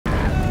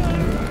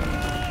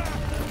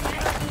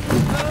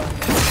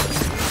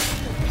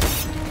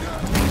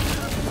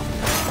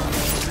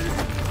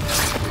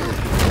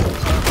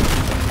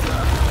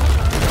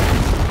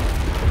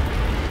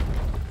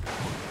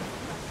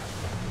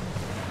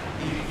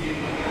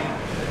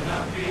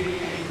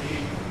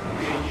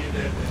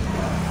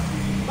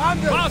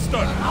Master!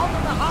 Out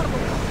of the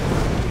harbor!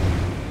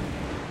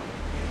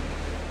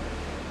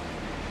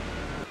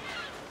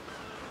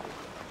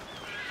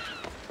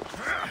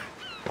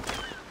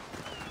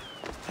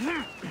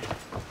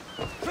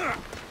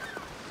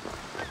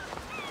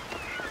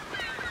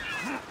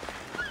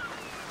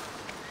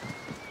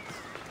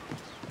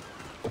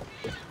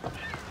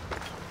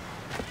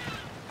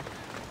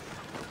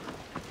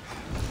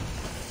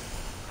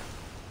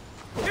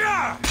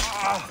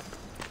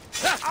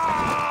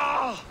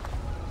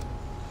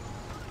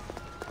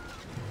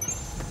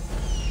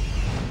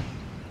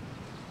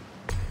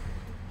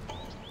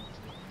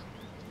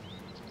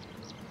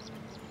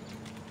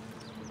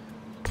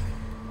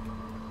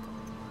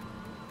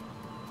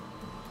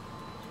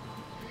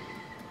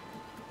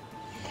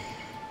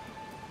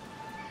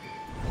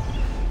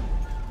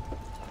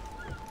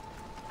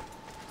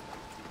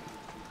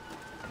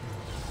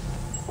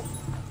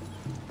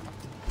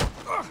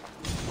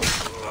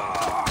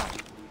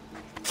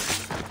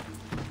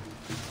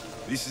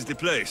 This is the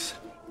place.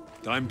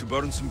 Time to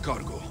burn some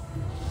cargo.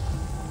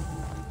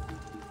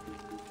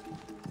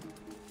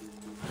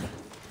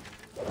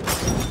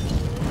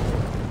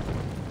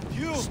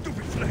 You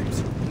stupid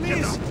flames!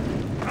 Please!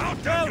 How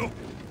dare you!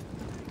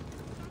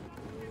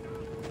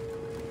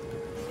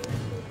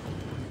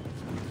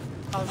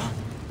 Allah.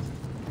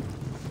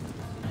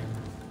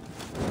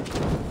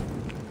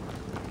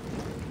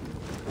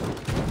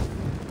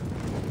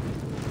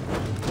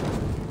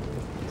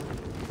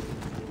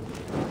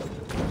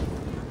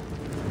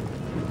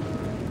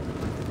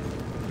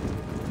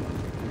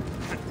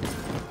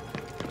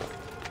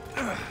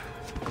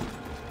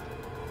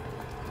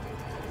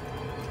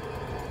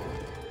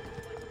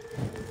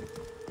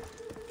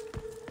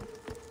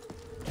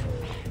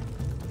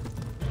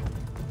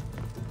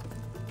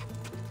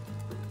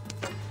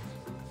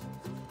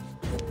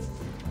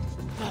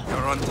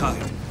 You're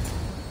untied.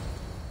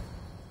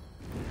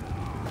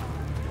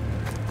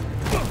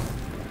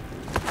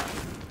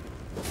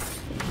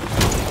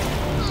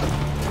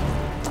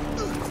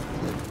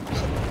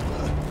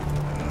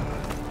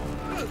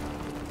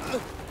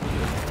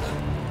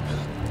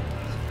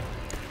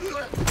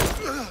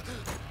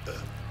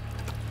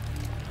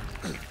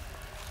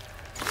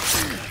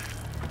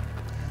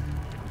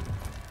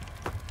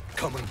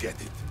 Come and get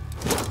it.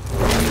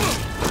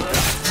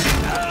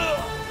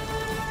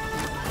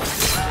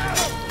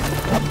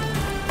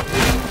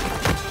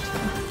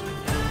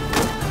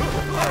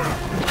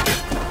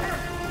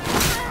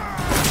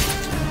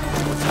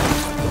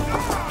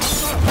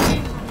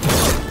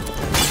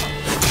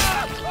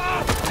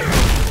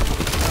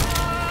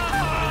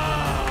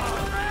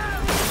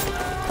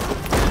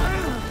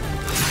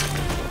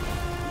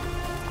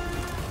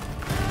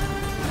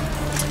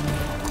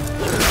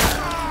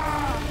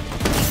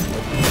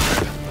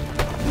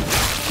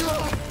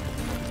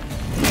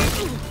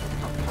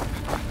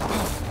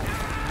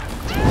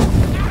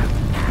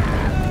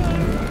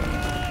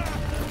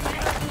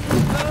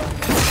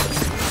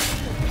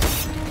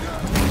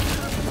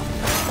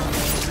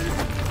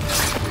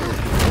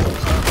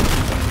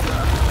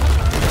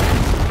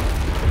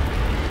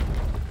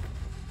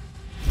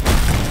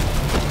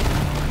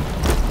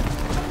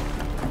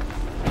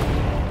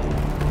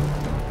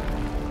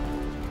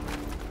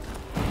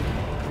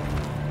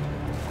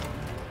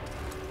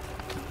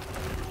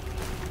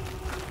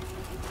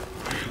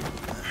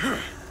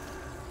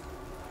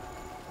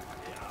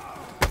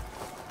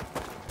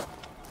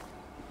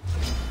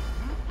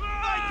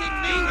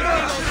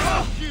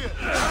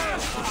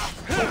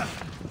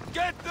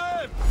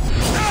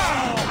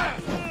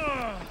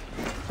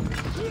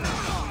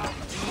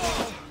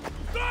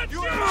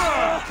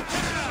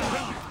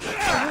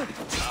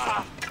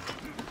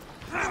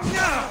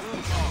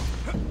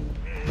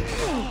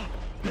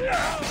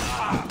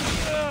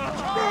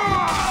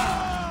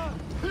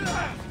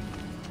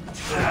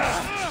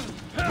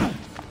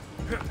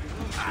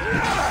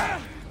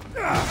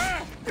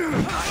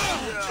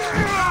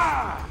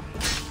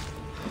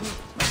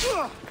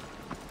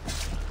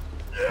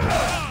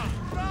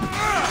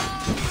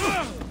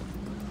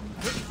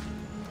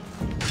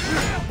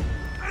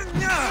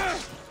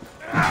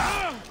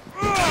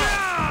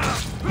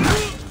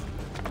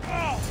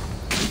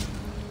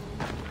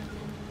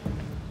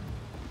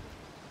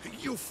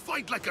 You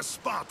fight like a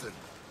Spartan.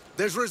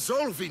 There's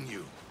resolve in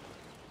you.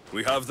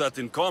 We have that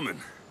in common.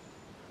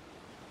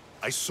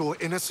 I saw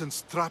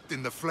innocents trapped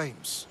in the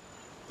flames.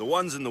 The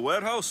ones in the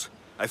warehouse?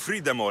 I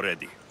freed them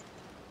already.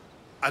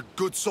 A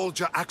good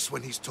soldier acts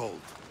when he's told.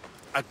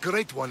 A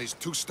great one is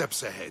 2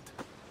 steps ahead.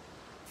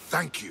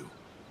 Thank you.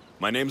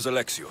 My name's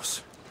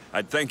Alexios.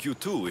 I'd thank you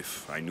too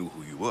if I knew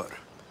who you were.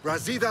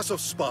 Brasidas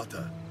of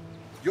Sparta.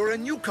 You're a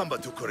newcomer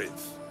to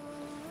Corinth.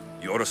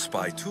 You're a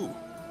spy too.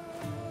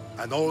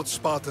 An old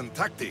Spartan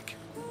tactic.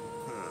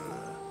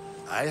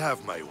 I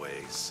have my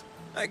ways.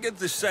 I get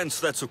the sense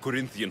that's a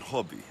Corinthian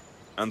hobby.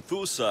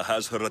 Anthusa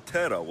has her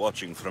Atera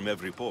watching from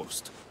every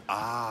post.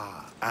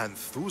 Ah,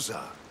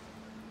 Anthusa.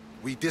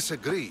 We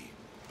disagree,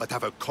 but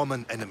have a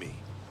common enemy.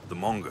 The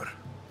Mongor.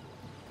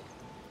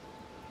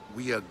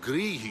 We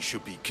agree he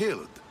should be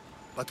killed,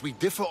 but we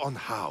differ on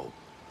how.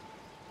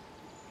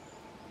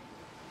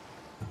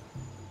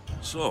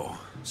 So,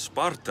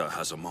 Sparta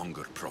has a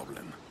Mongor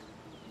problem.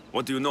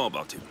 What do you know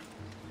about him?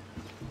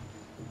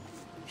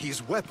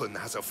 His weapon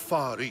has a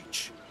far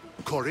reach.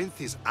 Corinth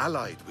is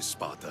allied with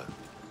Sparta.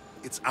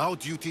 It's our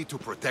duty to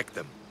protect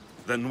them.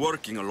 Then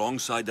working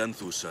alongside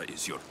Anthusa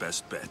is your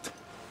best bet.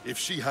 If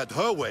she had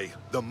her way,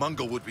 the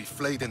Mongol would be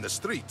flayed in the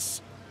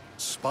streets.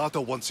 Sparta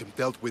wants him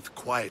dealt with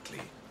quietly.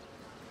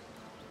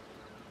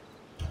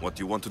 What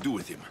do you want to do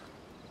with him?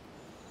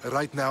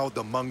 Right now,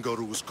 the Mongol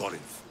rules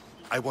Corinth.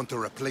 I want to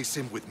replace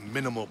him with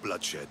minimal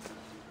bloodshed.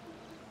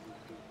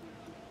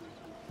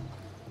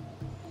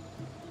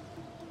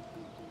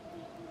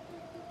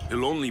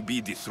 He'll only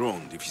be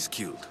dethroned if he's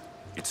killed.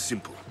 It's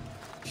simple.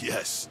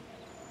 Yes.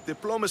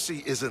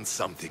 Diplomacy isn't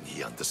something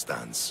he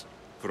understands.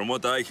 From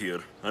what I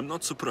hear, I'm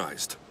not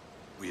surprised.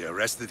 We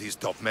arrested his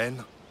top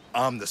men,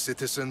 armed the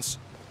citizens,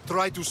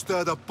 tried to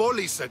stir the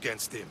police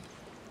against him.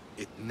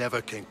 It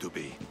never came to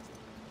be.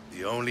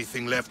 The only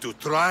thing left to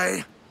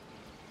try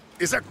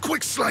is a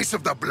quick slice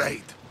of the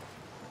blade.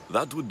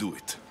 That would do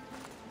it.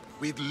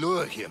 We'd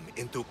lure him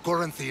into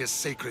Corinthia's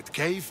sacred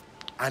cave,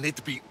 and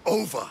it'd be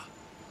over.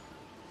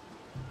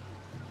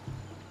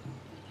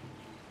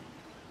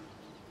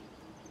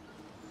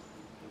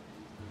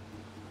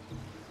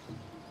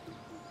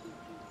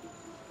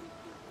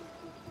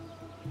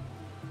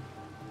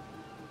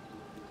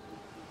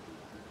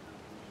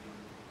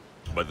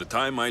 By the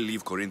time I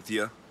leave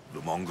Corinthia,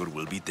 the Mongor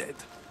will be dead.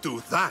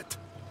 Do that,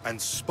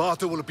 and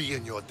Sparta will be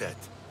in your debt.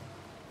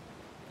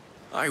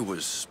 I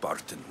was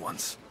Spartan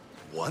once.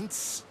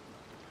 Once?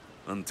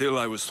 Until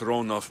I was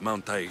thrown off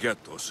Mount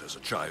Taygetos as a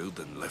child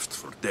and left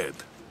for dead.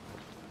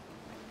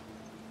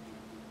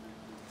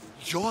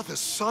 You're the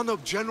son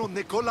of General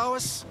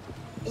Nikolaos?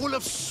 All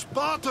of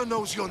Sparta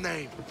knows your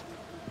name.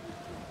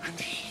 And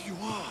here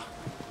you are,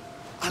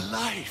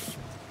 alive.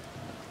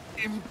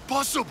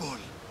 Impossible!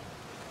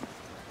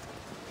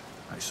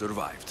 I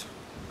survived.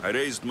 I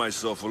raised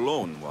myself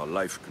alone while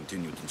life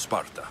continued in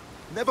Sparta.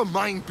 Never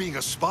mind being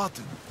a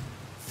Spartan.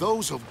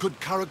 Those of good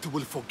character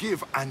will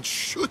forgive and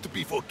should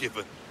be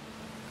forgiven.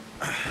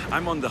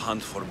 I'm on the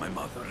hunt for my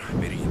mother,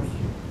 Myrine.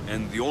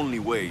 And the only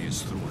way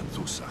is through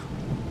Anthusa.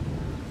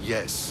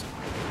 Yes,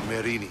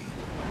 Myrine.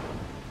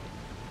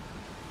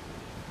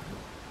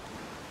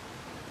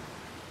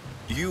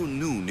 You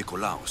knew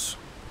Nikolaos.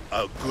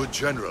 A good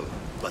general,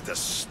 but a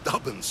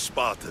stubborn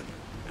Spartan.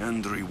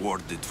 And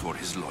rewarded for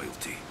his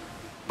loyalty.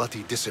 But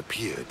he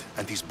disappeared,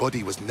 and his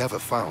body was never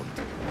found.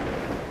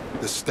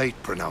 The state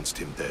pronounced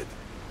him dead.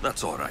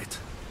 That's all right.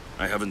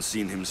 I haven't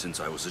seen him since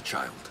I was a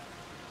child.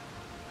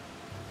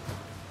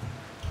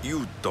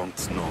 You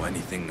don't know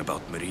anything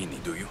about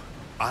Myrine, do you?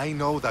 I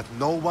know that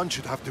no one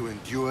should have to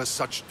endure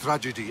such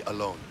tragedy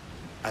alone.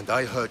 And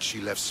I heard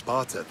she left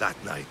Sparta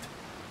that night.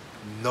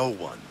 No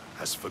one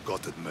has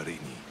forgotten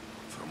Myrine.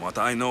 From what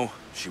I know,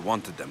 she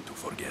wanted them to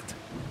forget.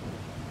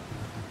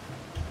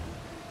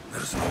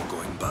 There's no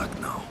going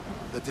back now.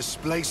 The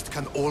displaced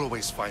can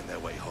always find their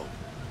way home.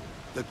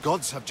 The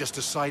gods have just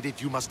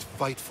decided you must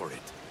fight for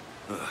it.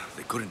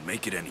 They couldn't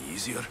make it any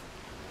easier.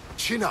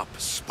 Chin up,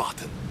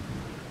 Spartan.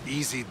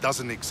 Easy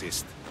doesn't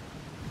exist.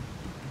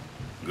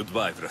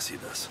 Goodbye,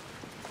 Brasidas.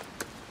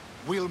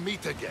 We'll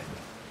meet again.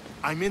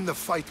 I'm in the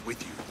fight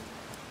with you.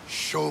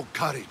 Show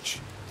courage.